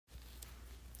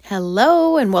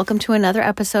Hello, and welcome to another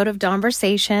episode of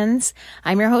Dawnversations.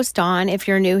 I'm your host, Dawn. If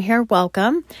you're new here,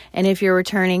 welcome. And if you're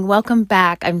returning, welcome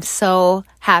back. I'm so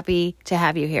happy to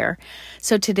have you here.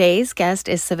 So today's guest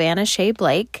is SAVANNAH Shea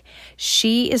Blake.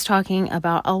 She is talking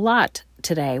about a lot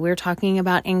today. We're talking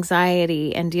about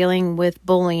anxiety and dealing with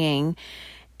bullying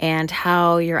and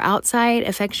how your outside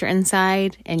affects your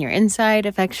inside and your inside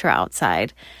affects your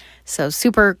outside. So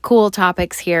super cool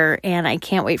topics here, and I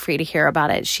can't wait for you to hear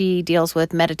about it. She deals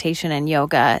with meditation and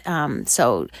yoga,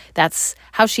 so that's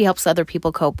how she helps other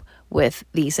people cope with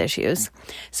these issues.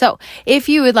 So if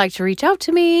you would like to reach out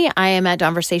to me, I am at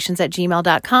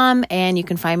dawnversations@gmail.com, and you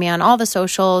can find me on all the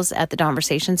socials at the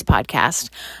Dawnversations Podcast.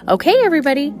 Okay,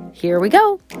 everybody, here we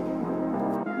go.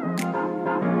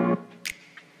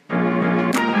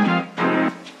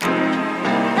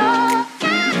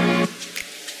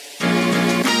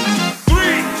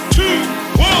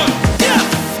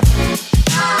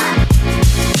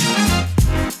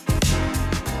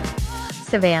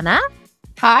 SAVANNAH.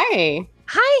 Hi.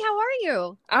 Hi, how are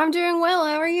you? I'm doing well.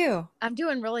 How are you? I'm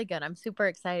doing really good. I'm super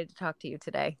excited to talk to you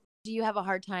today. Do you have a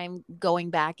hard time going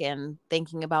back and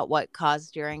thinking about what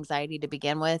caused your anxiety to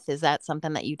begin with? Is that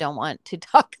something that you don't want to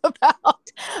talk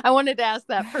about? I wanted to ask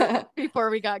that first before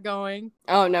we got going.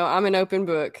 Oh no, I'm an open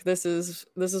book. This is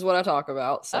what I talk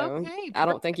about. So Okay, I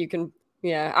don't think you can.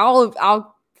 Yeah,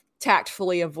 I'll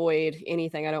tactfully avoid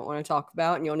anything I don't want to talk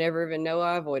about, and you'll never even know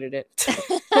I avoided it.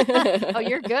 Oh,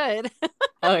 you're good.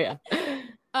 Oh yeah.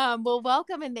 Well,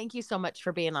 welcome and thank you so much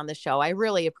for being on the show. I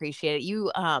really appreciate it.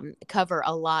 You cover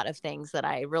a lot of things that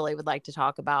I really would like to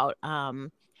talk about.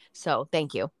 So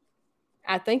thank you.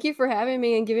 I thank you for having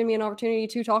me and giving me an opportunity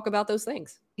to talk about those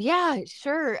things. Yeah,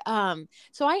 sure.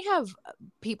 So I have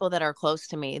people that are close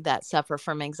to me that suffer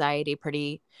from anxiety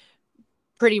pretty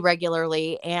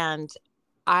regularly, and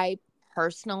I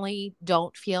personally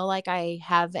don't feel like I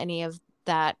have any of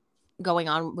that going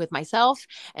on with myself.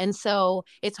 And so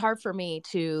it's hard for me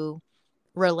to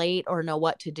relate or know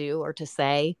what to do or to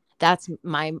say. That's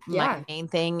my main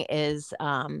thing is,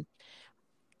 how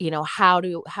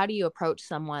do you approach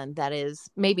someone that is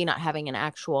maybe not having an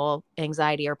actual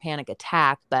anxiety or panic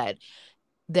attack, but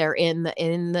they're in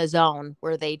the zone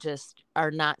where they just are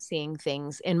not seeing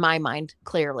things, in my mind,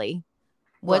 clearly.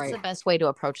 What's the best way to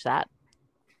approach that?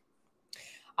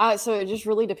 So it just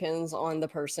really depends on the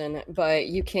person, but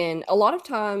you can a lot of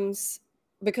times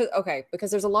because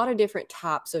there's a lot of different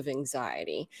types of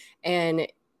anxiety, and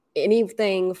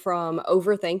anything from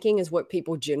overthinking is what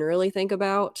people generally think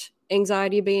about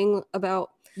anxiety being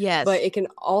about. Yes. But it can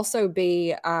also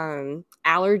be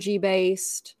allergy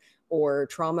based or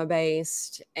trauma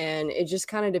based, and it just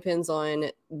kind of depends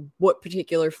on what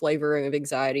particular flavor of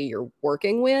anxiety you're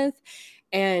working with.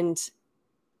 And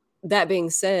that being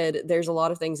said, there's a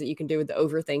lot of things that you can do with the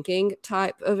overthinking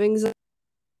type of anxiety,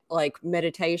 like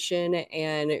meditation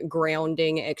and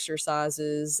grounding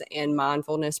exercises and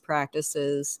mindfulness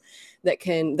practices that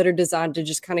are designed to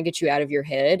just kind of get you out of your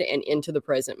head and into the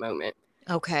present moment.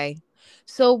 Okay.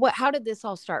 So how did this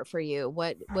all start for you?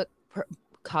 What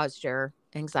caused your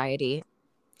anxiety?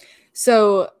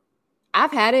 So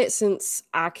I've had it since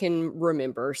I can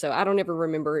remember. So I don't ever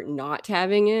remember not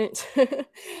having it.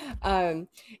 From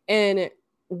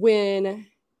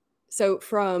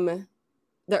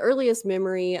the earliest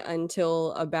memory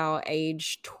until about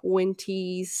age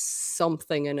 20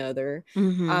 something another,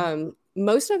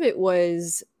 most of it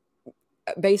was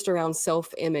based around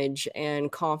self-image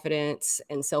and confidence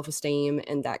and self-esteem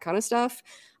and that kind of stuff.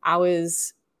 I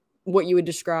was what you would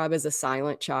describe as a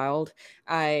silent child.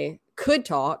 I could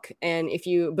talk,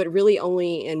 but really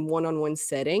only in one-on-one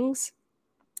settings.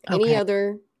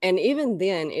 Okay. And even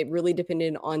then it really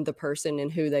depended on the person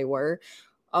and who they were.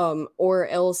 Or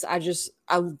else I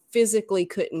physically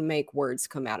couldn't make words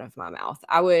come out of my mouth.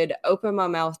 I would open my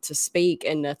mouth to speak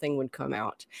and nothing would come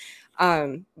out.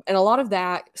 And a lot of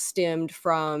that stemmed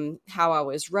from how I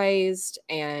was raised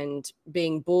and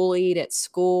being bullied at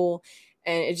school.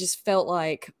 And it just felt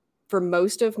like for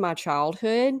most of my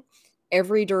childhood,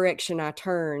 every direction I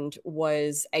turned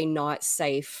was a not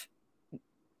safe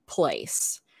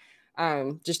place.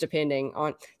 Just depending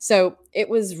on. So it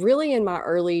was really in my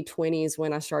early 20s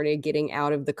when I started getting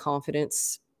out of the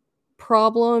confidence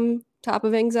problem type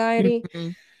of anxiety.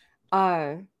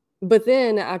 Mm-hmm. But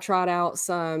then I tried out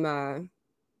some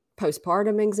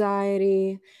postpartum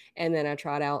anxiety, and then I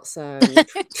tried out some.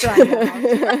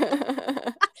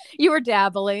 You were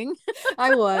dabbling.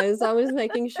 I was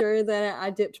making sure that I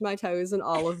dipped my toes in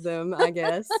all of them, I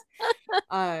guess.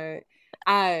 I've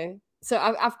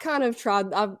kind of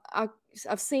tried.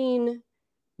 I've seen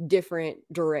different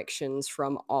directions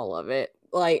from all of it.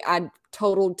 Like I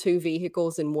totaled 2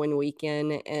 vehicles in one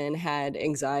weekend and had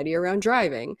anxiety around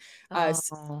driving. Oh,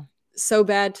 So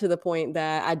bad to the point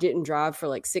that I didn't drive for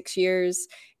like 6 years.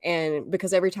 And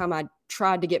because every time I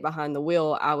tried to get behind the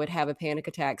wheel, I would have a panic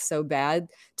attack so bad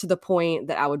to the point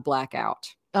that I would black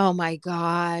out. oh my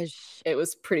gosh. It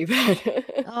was pretty bad.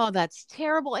 Oh, that's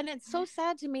terrible. And it's so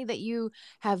sad to me that you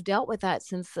have dealt with that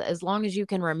since as long as you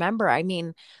can remember. I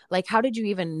mean, like, how did you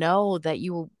even know that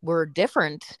you were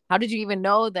different? How did you even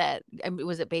know that? I mean,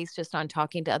 was it based just on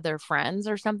talking to other friends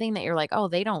or something that you're like, oh,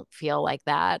 they don't feel like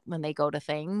that when they go to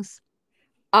things?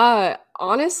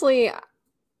 Honestly,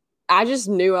 I just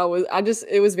knew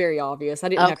it was very obvious. I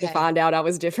didn't have to Okay. find out I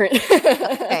was different.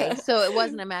 Okay. So it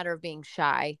wasn't a matter of being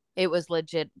shy. It was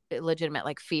legitimate,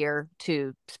 like fear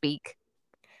to speak.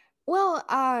 Well,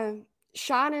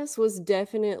 shyness was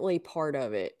definitely part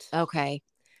of it. Okay.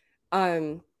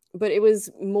 Um, but it was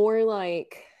more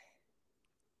like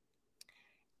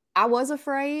I was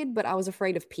afraid, but I was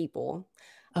afraid of people.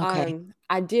 Okay.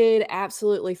 I did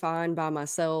absolutely fine by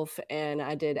myself, and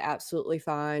I did absolutely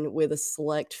fine with a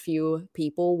select few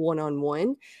people one on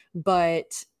one.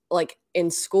 But like in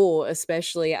school,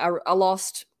 especially, I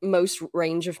lost most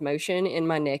range of motion in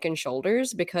my neck and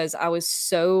shoulders because I was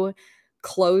so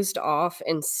closed off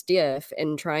and stiff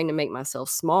and trying to make myself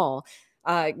small,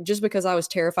 just because I was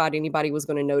terrified anybody was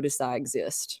going to notice I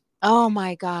exist. Oh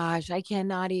my gosh. I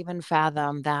cannot even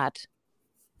fathom that.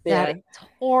 That Yeah. is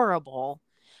horrible.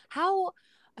 How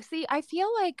see, I feel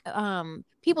like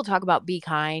people talk about be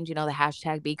kind, the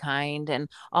hashtag be kind and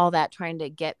all that trying to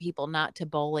get people not to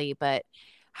bully, but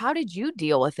how did you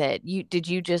deal with it? Did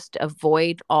you just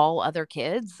avoid all other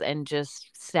kids and just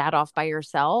sat off by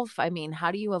yourself? I mean,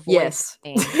 how do you avoid Yes.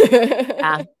 bullying?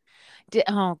 Yeah.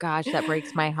 Oh gosh, that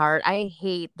breaks my heart. I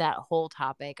hate that whole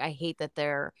topic. I hate that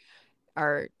there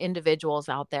are individuals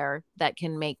out there that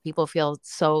can make people feel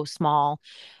so small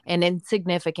and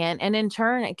insignificant, and in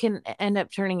turn it can end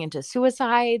up turning into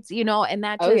suicides, and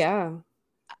that Oh, just yeah.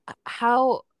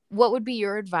 how what would be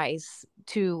your advice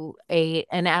to a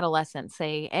an adolescent,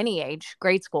 say any age,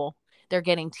 grade school, they're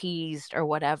getting teased or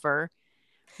whatever?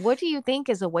 What do you think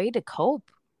is a way to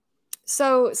cope?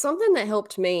 So, something that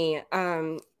helped me,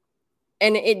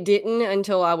 and it didn't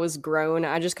until I was grown.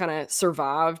 I just kinda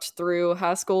survived through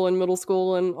high school and middle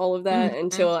school and all of that Hmm.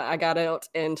 until I got out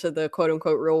into the quote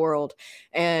unquote real world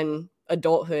and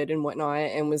adulthood and whatnot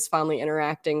and was finally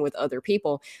interacting with other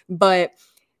people. But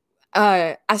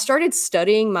I started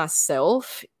studying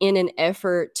myself in an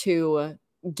effort to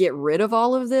get rid of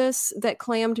all of this that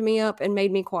clammed me up and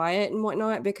made me quiet and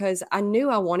whatnot because I knew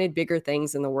I wanted bigger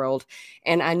things in the world.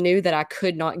 And I knew that I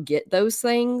could not get those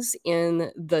things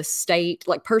in the state,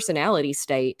 like personality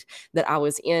state that I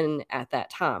was in at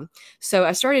that time. So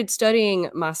I started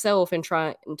studying myself and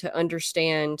trying to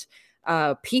understand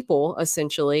people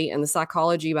essentially and the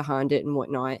psychology behind it and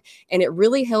whatnot. And it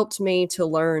really helped me to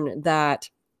learn that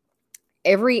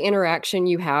every interaction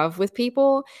you have with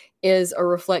people is a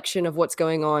reflection of what's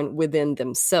going on within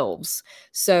themselves.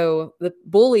 So the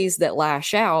bullies that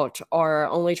lash out are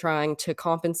only trying to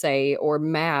compensate or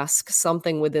mask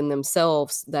something within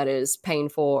themselves that is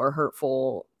painful or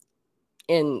hurtful.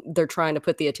 And they're trying to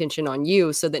put the attention on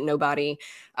you so that nobody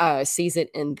sees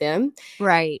it in them.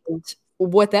 Right. And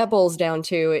what that boils down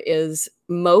to is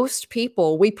most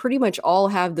people, we pretty much all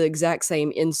have the exact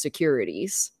same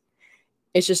insecurities.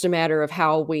 It's just a matter of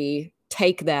how we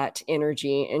take that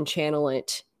energy and channel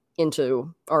it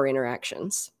into our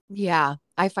interactions. Yeah,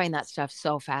 I find that stuff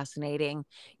so fascinating.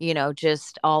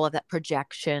 Just all of that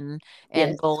projection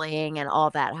and Yes. bullying and all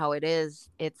that, how it's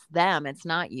them, it's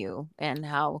not you, and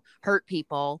how hurt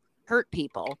people.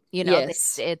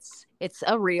 Yes. It's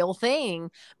a real thing.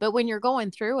 But when you're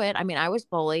going through it, I mean, I was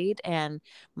bullied and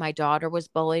my daughter was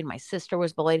bullied, my sister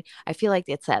was bullied. I feel like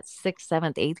it's that sixth,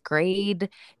 seventh, eighth grade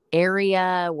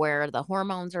area where the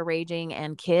hormones are raging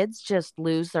and kids just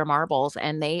lose their marbles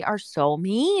and they are so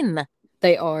mean.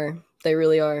 They are. They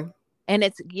really are. And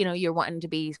it's, you're wanting to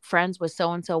be friends with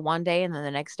so and so one day and then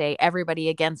the next day everybody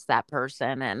against that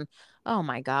person. And oh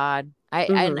my God.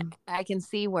 Mhm. I can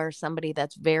see where somebody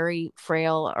that's very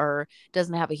frail or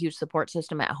doesn't have a huge support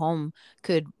system at home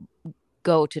could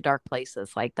go to dark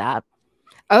places like that.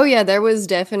 Oh, yeah, there was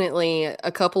definitely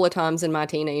a couple of times in my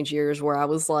teenage years where I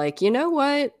was like, "You know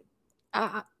what?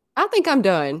 I I think I'm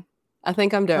done. I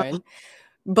think I'm Ugh. done."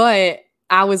 But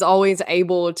I was always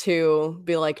able to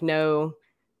be like, "No,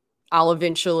 I'll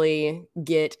eventually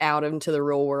get out into the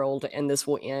real world and this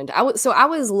will end." I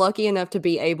was lucky enough to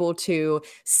be able to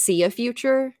see a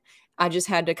future. I just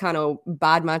had to kind of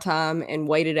bide my time and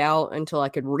wait it out until I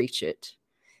could reach it.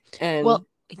 Well,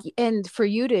 And And for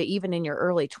you to, even in your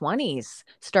early 20s,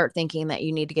 start thinking that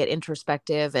you need to get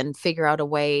introspective and figure out a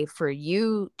way for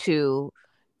you to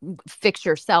fix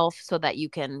yourself so that you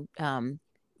can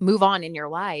move on in your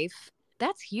life,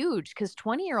 that's huge, because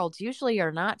 20-year-olds usually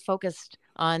are not focused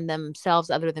on themselves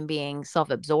other than being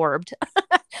self-absorbed,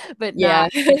 but Yeah.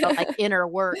 not, like inner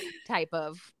work type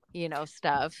of,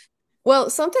 stuff.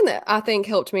 Well, something that I think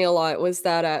helped me a lot was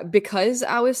that, because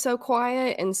I was so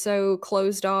quiet and so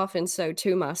closed off and so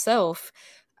to myself,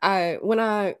 when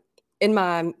I in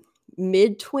my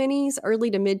mid-20s, early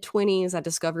to mid-20s, I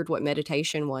discovered what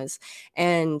meditation was,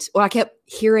 and well, I kept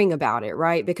hearing about it,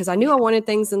 right? Because I knew Yeah. I wanted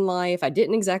things in life, I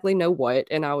didn't exactly know what,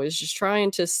 and I was just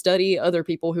trying to study other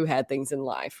people who had things in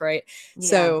life, right? Yeah.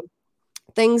 So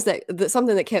things that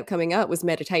something that kept coming up was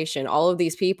meditation. All of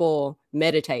these people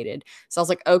meditated. So I was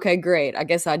like, okay, great. I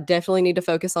guess I definitely need to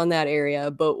focus on that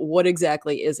area, but what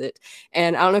exactly is it?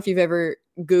 And I don't know if you've ever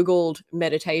Googled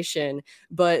meditation,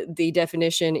 but the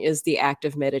definition is the act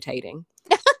of meditating.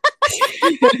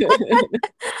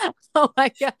 Oh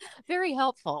my God. Very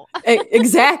helpful.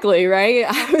 Exactly, right?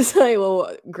 I was like,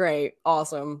 well, great,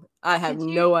 awesome. I have Did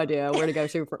you no idea where to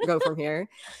go from here.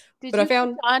 did But I you catch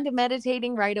found on to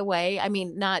meditating right away? I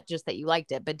mean, not just that you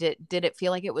liked it, but did it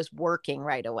feel like it was working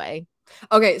right away?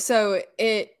 Okay, so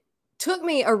it took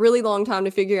me a really long time to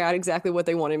figure out exactly what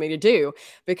they wanted me to do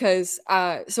because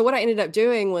so what I ended up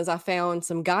doing was I found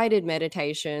some guided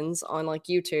meditations on like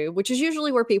YouTube, which is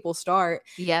usually where people start.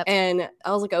 Yep. And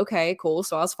I was like, okay, cool.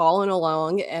 So I was following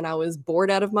along and I was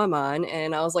bored out of my mind.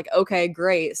 And I was like, okay,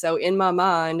 great. So in my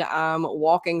mind, I'm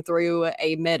walking through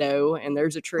a meadow and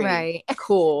there's a tree. Right.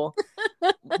 Cool.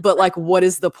 But like what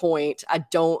is the point? I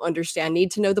don't understand. I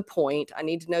need to know the point. I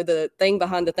need to know the thing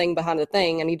behind the thing behind the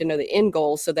thing. I need to know the end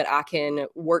goal so that I can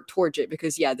work towards it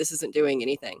because yeah, this isn't doing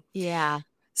anything. Yeah.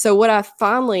 So it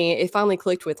finally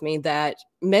clicked with me that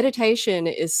meditation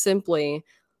is simply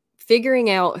figuring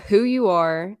out who you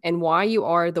are and why you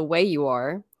are the way you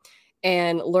are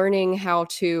and learning how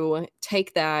to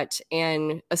take that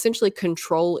and essentially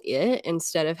control it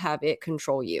instead of have it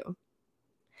control you.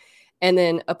 And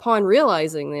then upon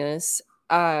realizing this,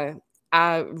 I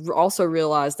also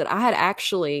realized that I had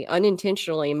actually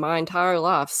unintentionally my entire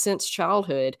life since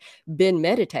childhood been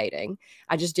meditating.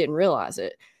 I just didn't realize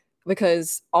it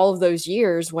because all of those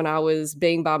years when I was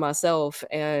being by myself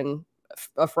and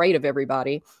afraid of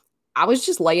everybody, I was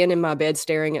just laying in my bed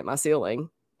staring at my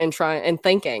ceiling and trying and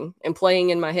thinking and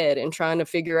playing in my head and trying to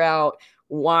figure out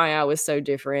why I was so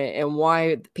different and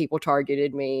why people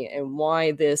targeted me and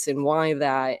why this and why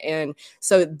that. And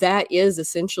so that is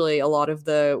essentially a lot of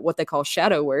the what they call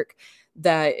shadow work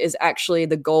that is actually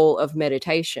the goal of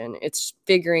meditation. It's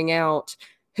figuring out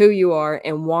who you are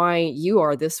and why you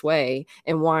are this way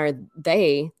and why are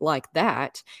they like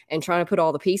that and trying to put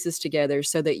all the pieces together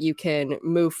so that you can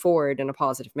move forward in a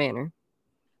positive manner.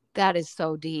 That is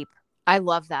so deep. I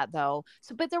love that though.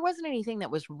 So, but there wasn't anything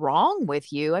that was wrong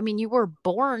with you. I mean, you were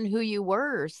born who you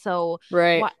were. So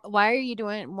Right. why are you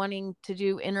wanting to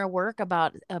do inner work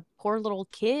about a poor little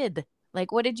kid?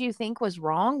 Like, what did you think was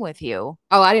wrong with you?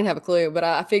 Oh, I didn't have a clue, but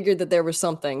I figured that there was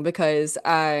something because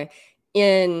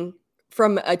in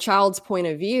from a child's point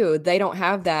of view, they don't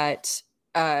have that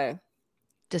uh,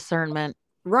 Discernment.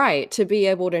 right to be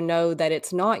able to know that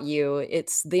it's not you,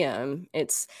 it's them.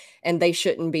 It's and they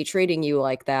shouldn't be treating you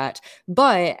like that.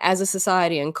 But as a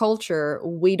society and culture,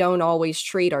 we don't always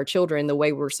treat our children the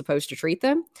way we're supposed to treat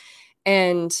them.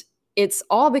 And it's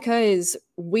all because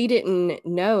we didn't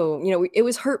know, it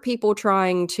was hurt people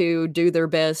trying to do their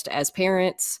best as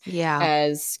parents, Yeah.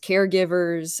 as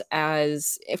caregivers,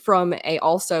 as from a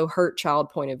also hurt child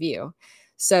point of view.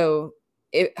 So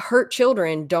hurt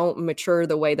children don't mature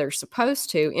the way they're supposed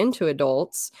to into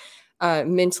adults,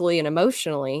 mentally and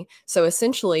emotionally. So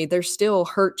essentially, they're still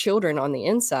hurt children on the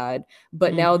inside,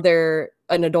 but now Mhm. they're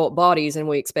in adult bodies and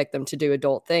we expect them to do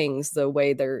adult things the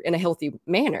way they're in a healthy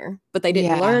manner, but they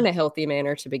didn't Yeah. learn a healthy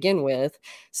manner to begin with.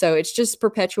 So it's just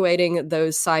perpetuating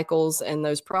those cycles and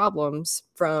those problems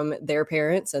from their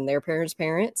parents and their parents'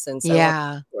 parents and so on and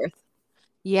Yeah. so forth.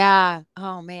 Yeah.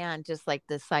 Oh man, just like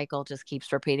this cycle just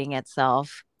keeps repeating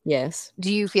itself. Yes.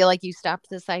 Do you feel like you stopped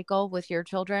the cycle with your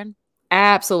children?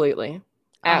 Absolutely. Oh,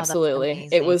 that's Absolutely. It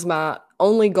amazing. was my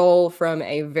only goal from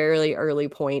a very early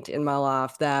point in my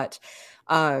life that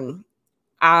um,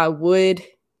 I would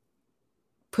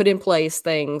put in place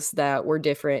things that were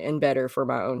different and better for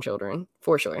my own children,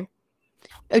 for sure.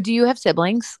 Oh, do you have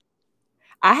siblings?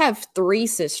 I have three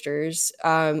sisters,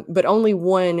 but only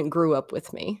one grew up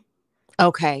with me.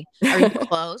 Okay. Are you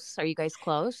close? Are you guys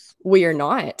close? We are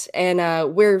not.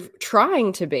 And we're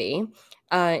trying to be.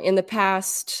 In the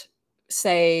past,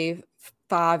 say,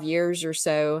 5 years or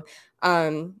so,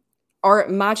 are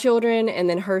my children and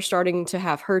then her starting to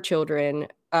have her children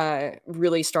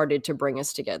really started to bring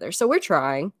us together. So we're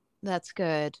trying. That's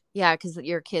good. Yeah, because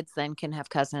your kids then can have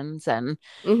cousins and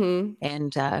Hmm.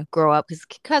 grow up, because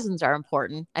cousins are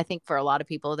important. I think for a lot of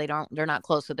people, they're not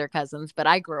close with their cousins, but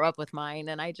I grew up with mine,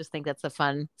 and I just think that's a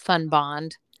fun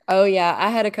bond. Oh yeah,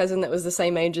 I had a cousin that was the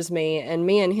same age as me, and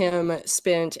me and him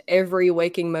spent every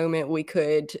waking moment we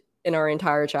could in our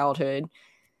entire childhood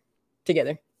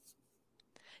together.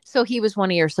 So he was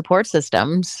one of your support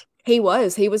systems, He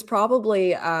was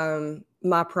probably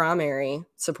my primary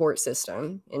support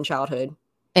system in childhood.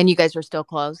 and you guys are still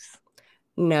close.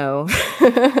 No.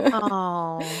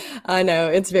 Oh, I know,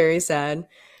 it's very sad.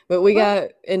 But we well,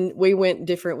 got and we went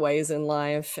different ways in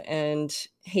life, and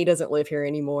he doesn't live here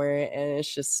anymore, and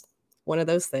it's just one of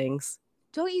those things.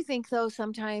 don't you think though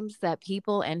sometimes that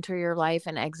people enter your life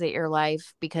and exit your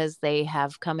life because they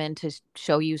have come in to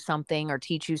show you something or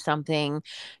teach you something,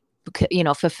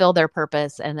 fulfill their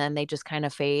purpose, and then they just kind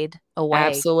of fade away?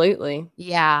 Absolutely.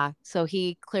 Yeah. So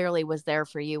he clearly was there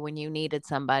for you when you needed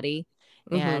somebody.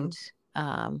 And Mhm.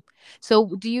 um,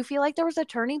 so do you feel like there was a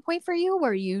turning point for you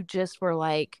where you just were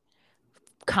like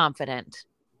confident,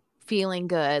 feeling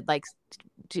good? Like,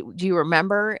 do you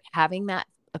remember having that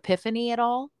epiphany at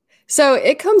all? So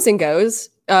it comes and goes.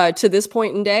 To this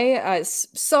point in day,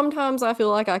 sometimes I feel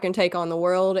like I can take on the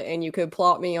world, and you could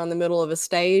plot me on the middle of a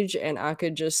stage, and I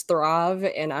could just thrive,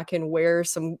 and I can wear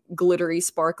some glittery,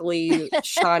 sparkly,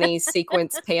 shiny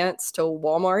sequence pants to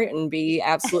Walmart and be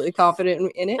absolutely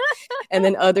confident in it. And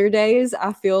then other days,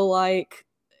 I feel like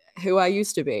who I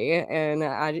used to be, and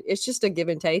it's just a give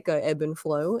and take, a ebb and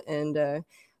flow, and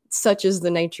such is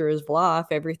the nature of life.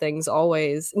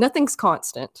 Nothing's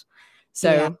constant.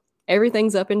 Yeah. So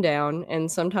everything's up and down, and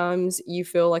sometimes you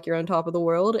feel like you're on top of the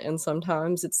world, and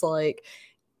sometimes it's like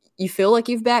you feel like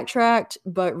you've backtracked,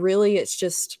 but really it's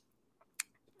just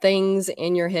things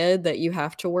in your head that you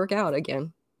have to work out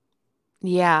again.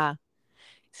 Yeah.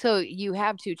 So you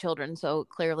have two children. So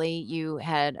clearly you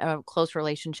had a close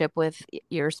relationship with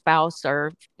your spouse,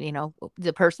 or,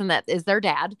 the person that is their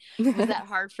dad. Was that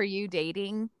hard for you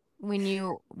dating when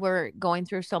you were going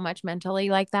through so much mentally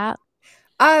like that?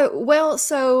 Well,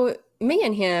 so me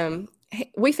and him,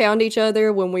 we found each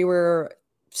other when we were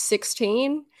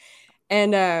 16,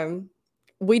 and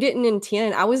we didn't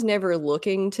intend. I was never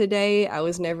looking to date. I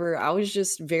was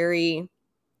just very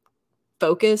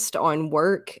focused on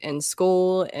work and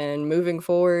school and moving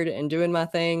forward and doing my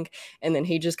thing. And then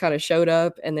he just kind of showed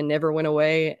up and then never went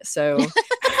away. So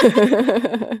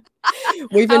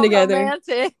we've been How together.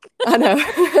 romantic. I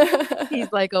know.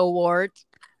 He's like a wart.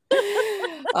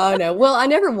 Oh no. Well, I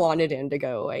never wanted him to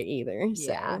go away either.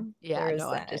 Yeah. So Yeah. there is No,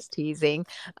 I'm that. just teasing.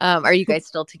 Are you guys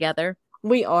still together?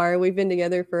 We are. We've been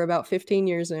together for about 15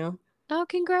 years now. Oh,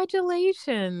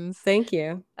 congratulations. Thank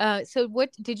you. So what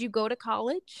did you go to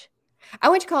college? I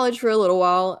went to college for a little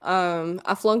while.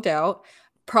 I flunked out,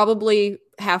 probably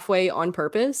halfway on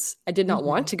purpose. I did not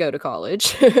want Hmm. to go to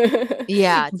college,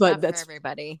 Yeah, it's but not for that's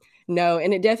everybody. no,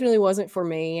 and it definitely wasn't for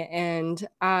me.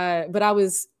 But I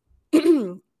was,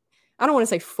 I don't want to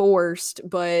say forced,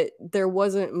 but there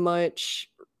wasn't much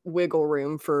wiggle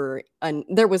room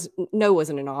there was no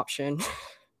wasn't an option.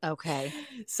 Okay.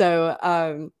 So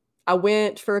I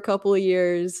went for a couple of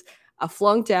years. I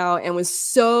flunked out and was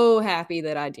so happy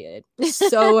that I did.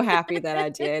 So happy that I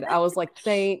did. I was like,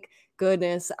 thank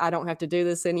goodness I don't have to do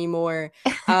this anymore.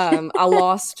 I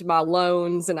lost my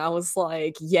loans and I was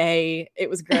like, yay, it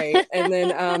was great. And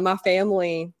then my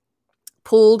family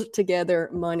pulled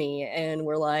together money and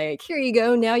were like, here you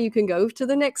go. Now you can go to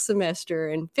the next semester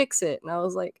and fix it. And I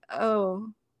was like, oh,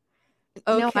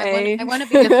 No, okay. I want to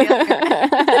be a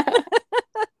failure.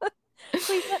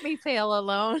 Please let me fail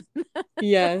alone.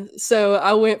 Yeah. So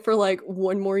I went for like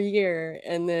one more year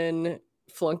and then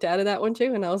flunked out of that one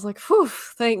too. And I was like, whew,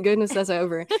 thank goodness that's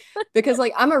over. Because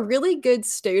like I'm a really good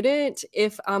student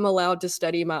if I'm allowed to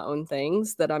study my own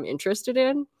things that I'm interested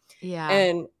in. Yeah.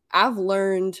 And I've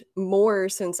learned more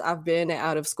since I've been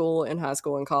out of school in high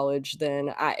school and college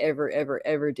than I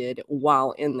ever did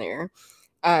while in there.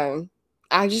 Um,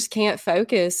 I just can't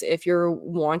focus if you're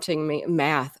wanting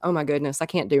math. Oh my goodness, I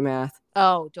can't do math.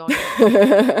 Oh, don't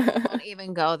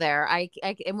even go there.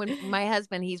 And when my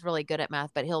husband, he's really good at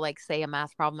math, but he'll like say a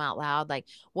math problem out loud, like,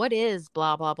 what is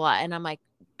blah, blah, blah. And I'm like,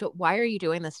 why are you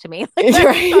doing this to me?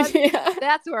 Right? Yeah.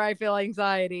 That's where I feel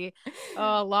anxiety.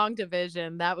 Oh, long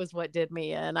division. That was what did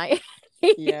me in. I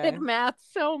Yeah. hated math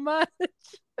so much.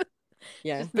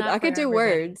 Yeah. Just But not I for could do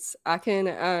everybody. words. I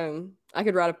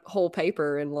could write a whole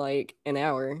paper in like an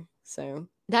hour. So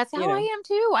That's you how I know. am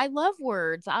too. I love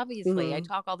words. Obviously, I Hmm.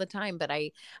 talk all the time, but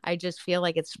I just feel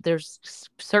like there's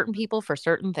certain people for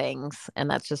certain things, and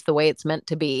that's just the way it's meant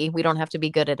to be. We don't have to be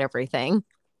good at everything.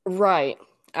 Right.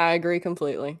 I agree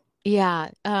completely. Yeah.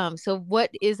 So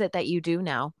what is it that you do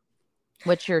now?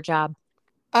 What's your job?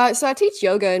 So I teach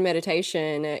yoga and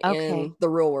meditation Okay. in the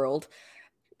real world.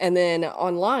 And then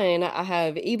online, I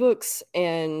have ebooks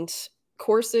and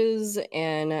courses,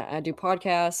 and I do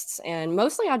podcasts. And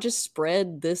mostly, I just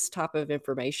spread this type of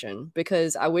information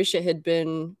because I wish it had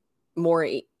been more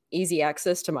easy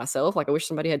access to myself. Like, I wish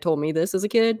somebody had told me this as a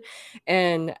kid.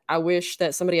 And I wish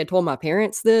that somebody had told my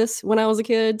parents this when I was a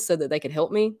kid so that they could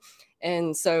help me.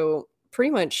 And so, pretty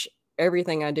much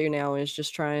everything I do now is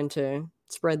just trying to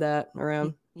spread that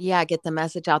around. Yeah, get the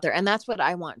message out there. And that's what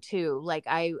I want too. Like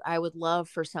I would love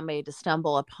for somebody to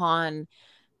stumble upon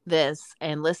this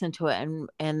and listen to it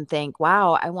and think,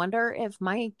 wow, I wonder if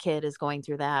my kid is going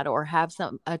through that, or have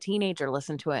a teenager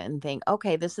listen to it and think,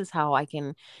 okay, this is how I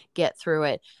can get through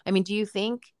it. I mean, do you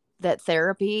think that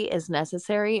therapy is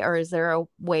necessary, or is there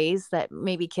ways that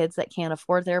maybe kids that can't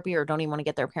afford therapy or don't even want to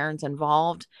get their parents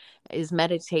involved, is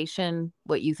meditation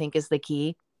what you think is the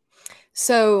key?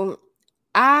 So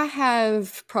I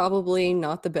have probably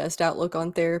not the best outlook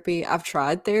on therapy. I've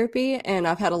tried therapy and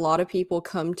I've had a lot of people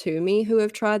come to me who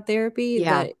have tried therapy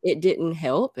Yeah. that it didn't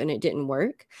help and it didn't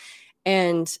work.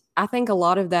 And I think a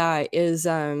lot of that is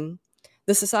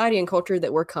the society and culture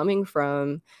that we're coming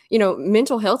from.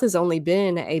 Mental health has only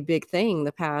been a big thing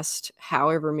the past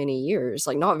however many years,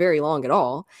 like not very long at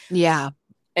all. Yeah.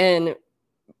 And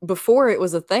before it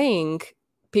was a thing,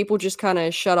 people just kind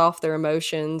of shut off their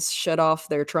emotions, shut off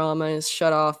their traumas,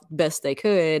 shut off best they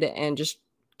could, and just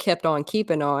kept on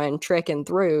keeping on, trekking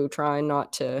through, trying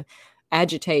not to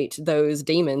agitate those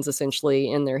demons essentially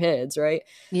in their heads, right?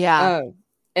 Yeah. Uh,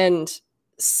 and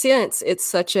since it's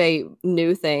such a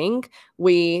new thing,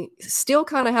 we still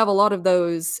kind of have a lot of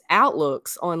those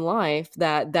outlooks on life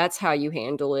that that's how you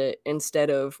handle it instead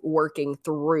of working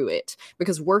through it,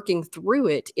 because working through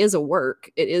it is a work.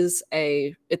 It's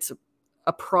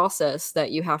a process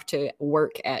that you have to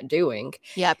work at doing.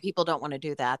 Yeah, people don't want to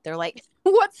do that. They're like,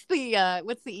 what's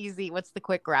the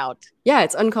quick route? Yeah,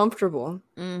 it's uncomfortable.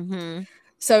 Mhm.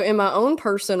 So, in my own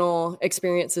personal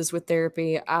experiences with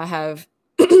therapy, I have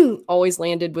always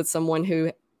landed with someone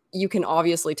who you can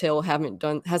obviously tell hasn't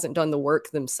done the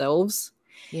work themselves.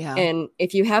 Yeah. And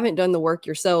if you haven't done the work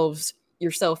yourself, you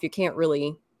can't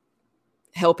really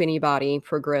help anybody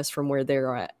progress from where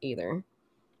they're at either.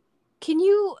 Can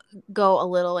you go a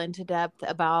little into depth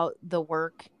about the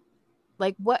work?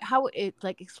 Like how it,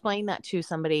 like, explain that to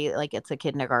somebody like it's a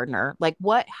kindergartner. Like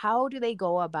how do they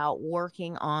go about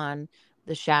working on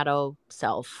the shadow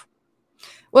self?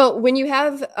 Well, when you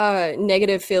have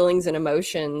negative feelings and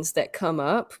emotions that come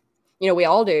up, we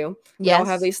all do. We all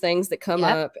have Yes. these things that come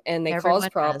Yep. up and they cause Everyone does.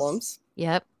 problems.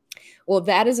 Yep. Well,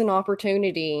 that is an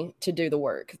opportunity to do the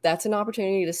work. That's an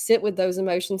opportunity to sit with those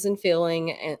emotions and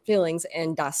feelings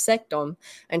and dissect them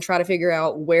and try to figure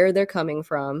out where they're coming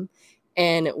from.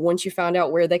 And once you find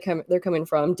out where they're coming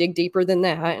from, dig deeper than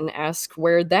that and ask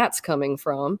where that's coming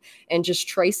from, and just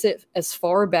trace it as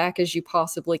far back as you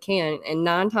possibly can. And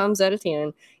 9 times out of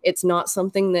 10, it's not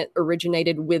something that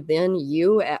originated within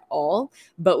you at all,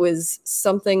 but was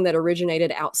something that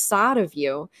originated outside of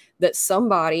you, that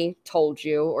somebody told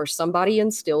you or somebody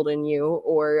instilled in you,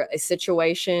 or a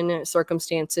situation or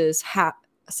circumstance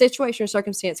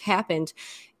happened,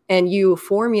 and you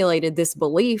formulated this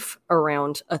belief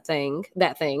around that thing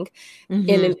in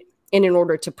Mhm. an, in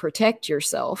order to protect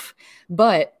yourself.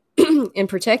 But in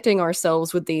protecting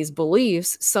ourselves with these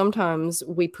beliefs, sometimes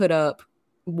we put up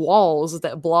walls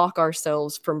that block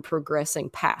ourselves from progressing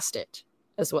past it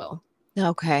as well.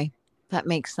 Okay. That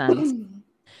makes sense.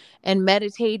 And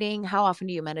meditating, how often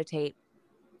do you meditate?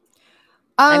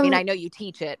 I mean, I um know you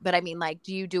teach it, but I mean, like,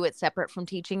 do you do it separate from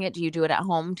teaching it? Do you do it at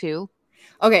home too?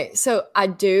 Okay, so I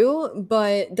do,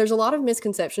 but there's a lot of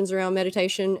misconceptions around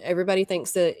meditation. Everybody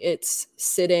thinks that it's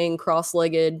sitting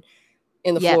cross-legged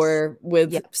in the Yes. floor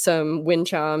with Yep. some wind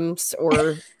chimes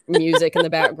or music in the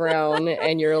background,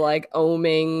 and you're like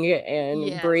oming and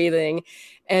Yes. breathing.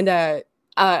 And I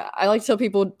like to tell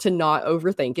people to not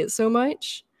overthink it so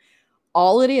much.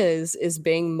 All it is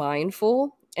being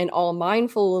mindful, and all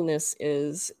mindfulness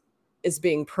is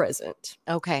being present.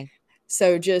 Okay.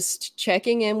 So just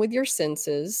checking in with your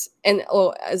senses, and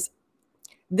as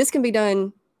this can be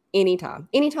done anytime.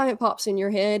 Anytime it pops in your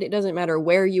head, it doesn't matter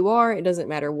where you are, it doesn't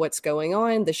matter what's going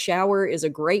on. The shower is a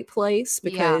great place Yeah.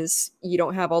 because you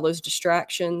don't have all those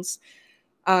distractions.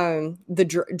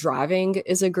 The driving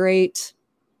is a great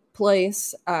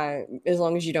place, as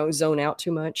long as you don't zone out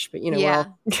too much. But, we're Yeah.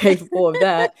 all capable of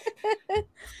that.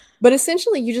 But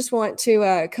essentially, you just want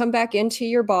to come back into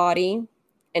your body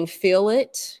and feel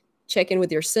it, check in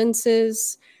with your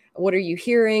senses. What are you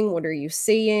hearing? What are you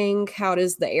seeing? How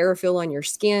does the air feel on your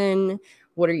skin?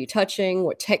 What are you touching?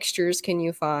 What textures can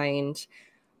you find?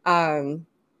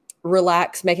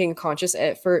 Relax, making a conscious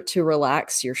effort to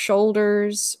relax your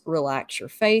shoulders, relax your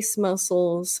face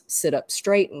muscles, sit up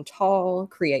straight and tall,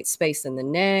 create space in the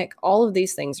neck. All of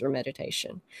these things are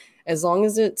meditation. As long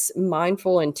as it's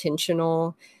mindful,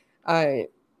 intentional,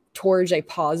 towards a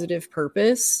positive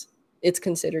purpose, it's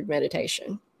considered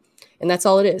meditation. And that's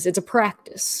all it is. It's a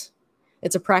practice.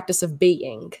 It's a practice of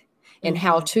being and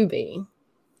how to be.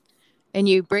 And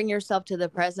you bring yourself to the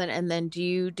present, and then do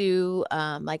you do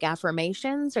like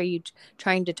affirmations? Are you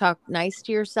trying to talk nice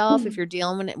to yourself if you're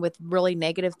dealing with really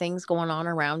negative things going on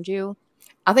around you?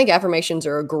 I think affirmations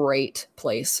are a great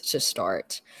place to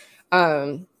start.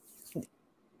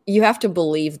 You have to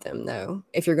believe them, though,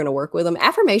 if you're going to work with them.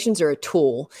 Affirmations are a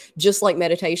tool, just like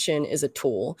meditation is a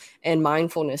tool and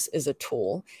mindfulness is a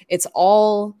tool. It's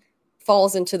all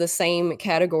falls into the same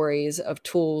categories of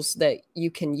tools that you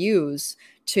can use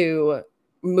to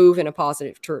move in a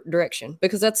positive direction,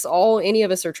 because that's all any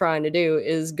of us are trying to do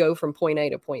is go from point A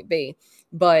to point B.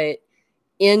 But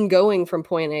in going from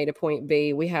point A to point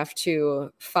B, we have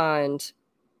to find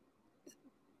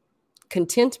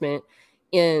contentment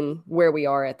in where we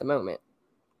are at the moment,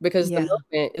 because the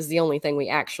moment is the only thing we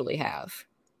actually have.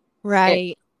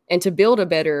 Right. And to build a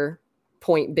better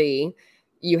point B,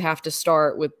 you have to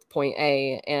start with point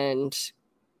A. And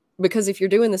because if you're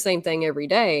doing the same thing every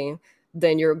day,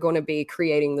 then you're going to be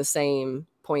creating the same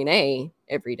point A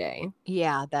every day.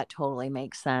 Yeah, that totally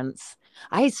makes sense.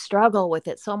 I struggle with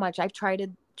it so much. I've tried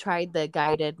the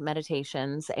guided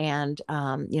meditations, and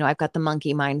I've got the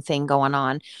monkey mind thing going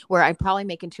on where I'm probably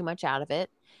making too much out of it,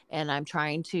 and I'm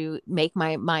trying to make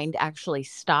my mind actually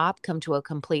stop, come to a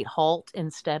complete halt,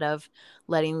 instead of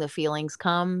letting the feelings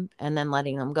come and then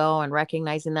letting them go and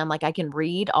recognizing them. Like, I can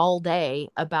read all day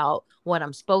about what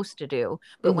I'm supposed to do,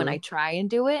 but when I try and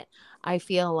do it, I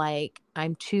feel like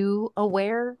I'm too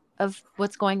aware of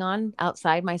what's going on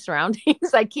outside my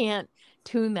surroundings. I can't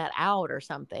tune that out or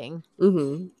something.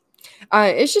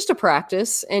 It's just a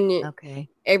practice, and Okay.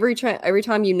 every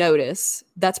time you notice,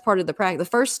 that's part of the practice.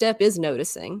 The first step is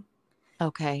noticing.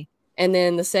 Okay. And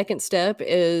then the second step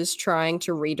is trying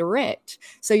to redirect.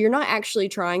 So you're not actually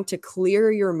trying to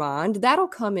clear your mind. That'll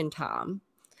come in time.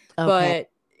 Okay. But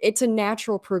it's a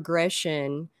natural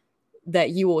progression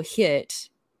that you will hit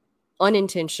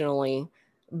unintentionally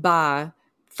by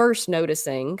first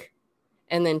noticing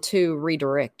and then two,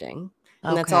 redirecting.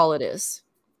 And that's all it is.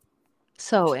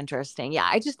 So interesting. Yeah,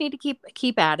 I just need to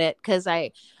keep at it, because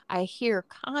I hear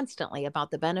constantly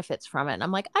about the benefits from it, and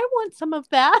I'm like, I want some of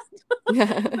that,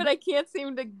 but I can't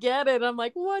seem to get it. I'm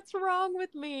like, what's wrong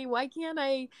with me? Why can't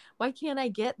I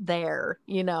get there?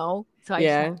 So I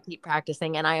just have to keep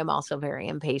practicing, and I am also very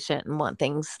impatient and want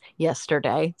things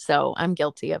yesterday. So I'm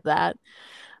guilty of that.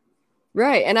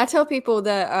 Right. And I tell people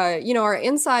that, our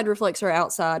inside reflects our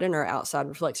outside and our outside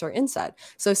reflects our inside.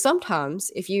 So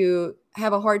sometimes if you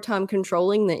have a hard time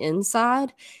controlling the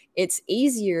inside, it's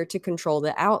easier to control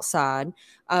the outside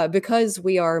because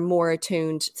we are more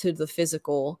attuned to the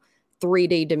physical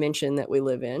 3D dimension that we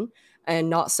live in, and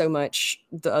not so much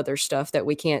the other stuff that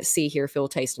we can't see, hear, feel,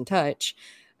 taste, and touch.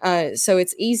 So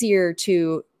it's easier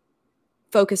to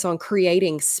focus on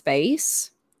creating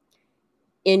space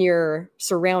in your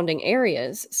surrounding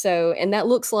areas. So, and that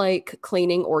looks like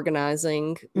cleaning,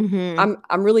 organizing. I'm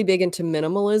really big into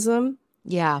minimalism.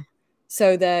 Yeah.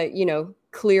 So that,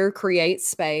 clear creates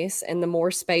space, and the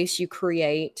more space you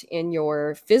create in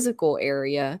your physical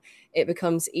area, it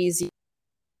becomes easier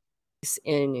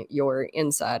in your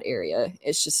inside area.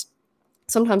 It's just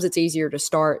sometimes it's easier to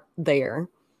start there.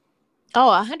 Oh,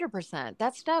 100%.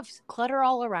 That stuff's clutter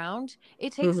all around.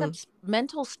 It takes up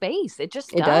mental space. It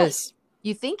just It does.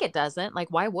 You think it doesn't, like,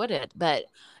 why would it? But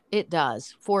it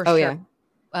does, for Oh, sure. yeah.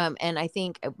 And I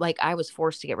think, like, I was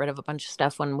forced to get rid of a bunch of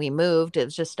stuff when we moved. It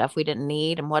was just stuff we didn't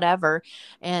need and whatever.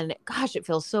 And gosh, it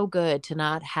feels so good to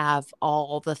not have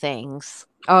all the things.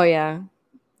 Oh, yeah.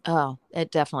 Oh, it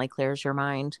definitely clears your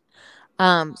mind.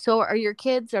 So are your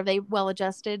kids, are they well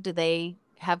adjusted? Do they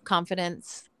have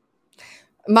confidence?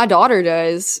 My daughter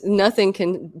does. Nothing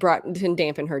can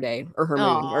dampen her day or her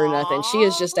mood or nothing. She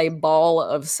is Aww. just a ball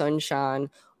of sunshine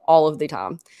all of the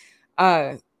time.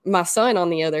 My son,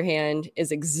 on the other hand,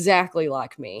 is exactly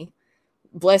like me.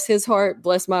 Bless his heart,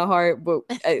 bless my heart, but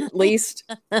at least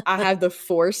I have the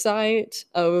foresight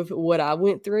of what I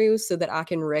went through so that I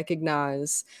can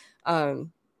recognize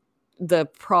the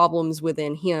problems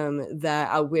within him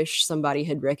that I wish somebody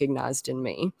had recognized in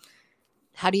me.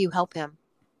 How do you help him?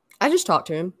 I just talk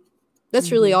to him.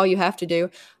 That's really all you have to do.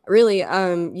 Really,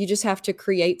 you just have to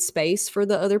create space for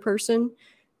the other person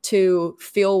to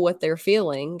feel what they're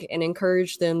feeling and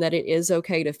encourage them that it is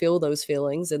okay to feel those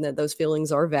feelings and that those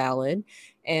feelings are valid.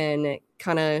 And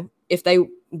kind of, if they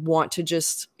want to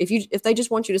just, if they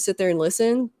just want you to sit there and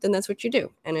listen, then that's what you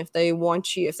do. And if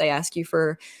they ask you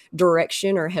for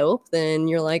direction or help, then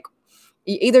you're like,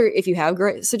 either if you have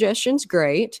great suggestions,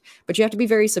 great, but you have to be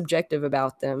very subjective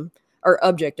about them or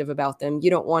objective about them. You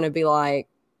don't want to be like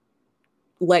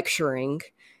lecturing,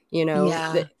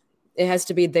 Yeah. it has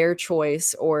to be their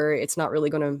choice, or it's not really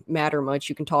going to matter much.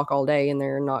 You can talk all day and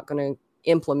they're not going to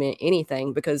implement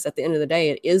anything, because at the end of the day,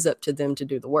 it is up to them to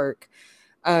do the work.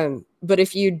 But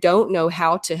if you don't know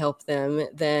how to help them,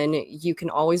 then you can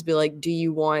always be like, do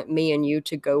you want me and you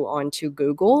to go on to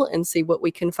Google and see what we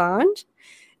can find?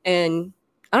 And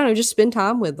I don't know, just spend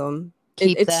time with them.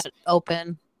 Keep that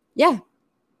open. Yeah.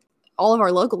 All of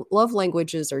our local love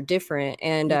languages are different.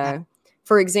 And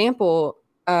for example,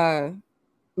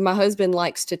 my husband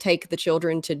likes to take the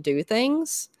children to do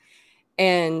things,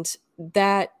 and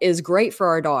that is great for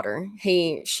our daughter.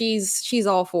 She's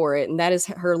all for it, and that is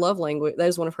her love language. That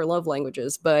is one of her love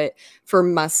languages. But for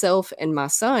myself and my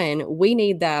son, we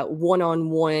need that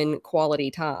one-on-one quality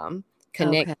time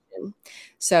connection. Okay.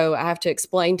 So I have to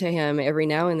explain to him every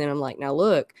now and then. I'm like, now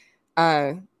look,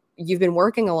 you've been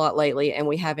working a lot lately and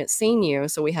we haven't seen you,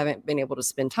 so we haven't been able to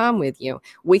spend time with you.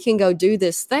 We can go do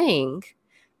this thing,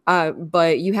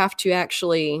 but you have to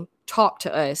actually talk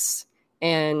to us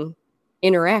and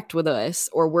interact with us,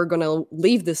 or we're going to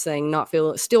leave this thing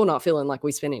still not feeling like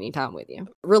we spent any time with you.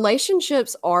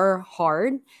 Relationships are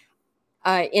hard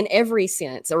in every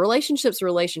sense. A relationship's a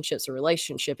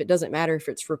relationship. It doesn't matter if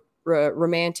it's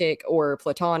romantic or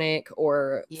platonic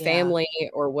or family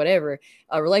or whatever.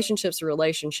 A relationship's a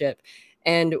relationship.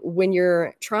 And when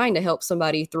you're trying to help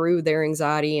somebody through their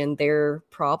anxiety and their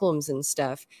problems and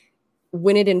stuff,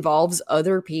 when it involves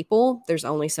other people, there's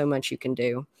only so much you can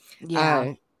do. You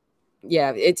have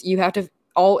to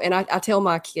and I tell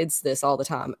my kids this all the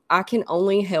time. I can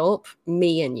only help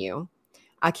me and you.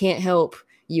 I can't help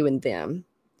you and them.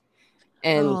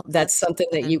 And that's something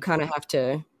that you kind of have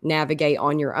to navigate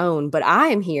on your own. But I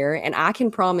am here, and I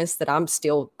can promise that I'm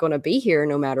still going to be here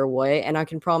no matter what. And I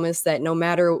can promise that no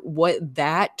matter what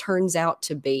that turns out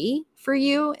to be for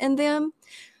you and them,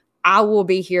 I will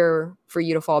be here for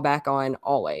you to fall back on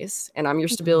always. And I'm your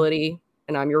stability,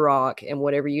 and I'm your rock, and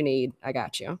whatever you need, I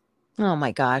got you. Oh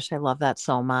my gosh, I love that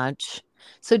so much.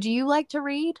 So do you like to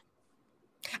read?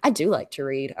 I do like to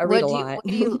read. I read a lot.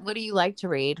 What do you like to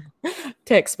read?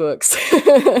 Textbooks.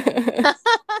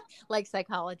 Like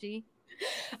psychology?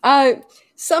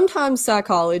 Sometimes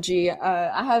psychology.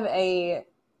 I have a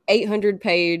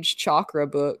 800-page chakra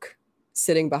book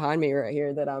sitting behind me right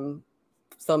here that I'm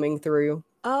thumbing through.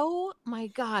 Oh my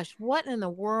gosh, what in the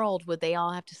world would they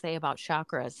all have to say about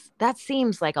chakras? That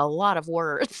seems like a lot of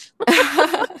words.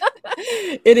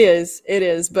 It is,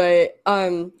 but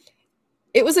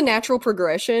it was a natural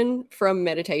progression from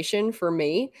meditation for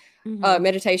me.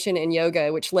 Meditation and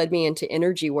yoga, which led me into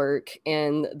energy work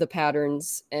and the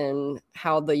patterns and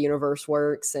how the universe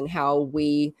works and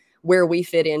where we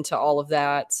fit into all of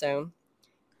that. So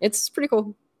it's pretty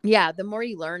cool. Yeah. The more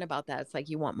you learn about that, it's like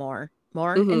you want more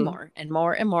and more and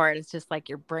more and more. And it's just like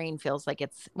your brain feels like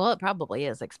it probably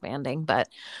is expanding, but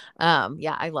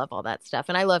yeah, I love all that stuff.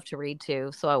 And I love to read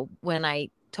too. So when I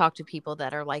talk to people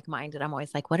that are like-minded, I'm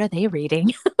always like, what are they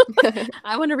reading?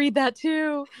 I want to read that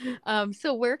too.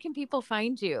 So where can people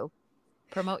find you?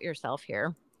 Promote yourself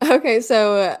here. Okay.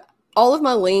 So all of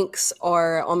my links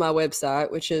are on my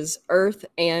website, which is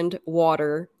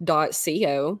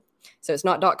earthandwater.co. So it's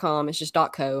not .com, it's just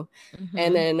 .co.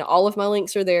 And then all of my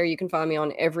links are there. You can find me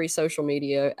on every social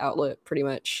media outlet pretty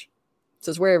much. So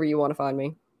it's wherever you want to find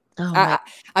me. I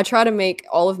try to make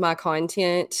all of my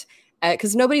content,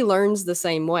 because nobody learns the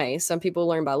same way. Some people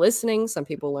learn by listening, some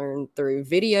people learn through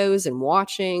videos and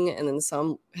watching, and then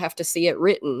some have to see it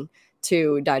written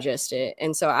to digest it.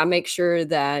 And so I make sure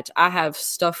that I have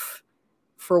stuff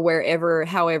for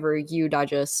however you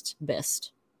digest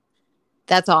best.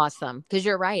 That's awesome. Because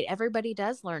you're right. Everybody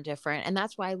does learn different. And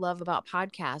that's why I love about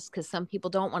podcasts, because some people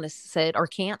don't want to sit or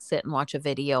can't sit and watch a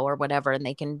video or whatever. And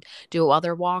they can do it while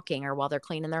they're walking or while they're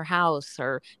cleaning their house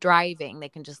or driving. They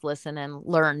can just listen and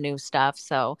learn new stuff.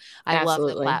 So I love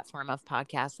the platform of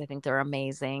podcasts. I think they're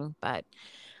amazing. But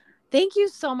Thank you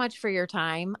so much for your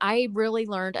time. I really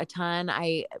learned a ton.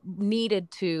 I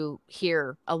needed to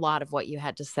hear a lot of what you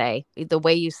had to say. The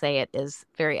way you say it is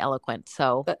very eloquent.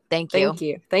 So But thank you. thank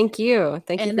you. Thank you.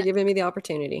 Thank you for And giving me the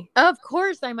opportunity. of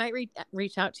course, I might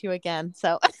reach out to you again.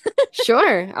 So,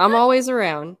 Sure. I'm always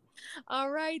around.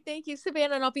 all right. Thank you,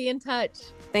 Savannah. And I'll be in touch.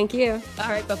 Thank you. All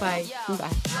right. Bye-bye.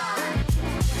 Bye.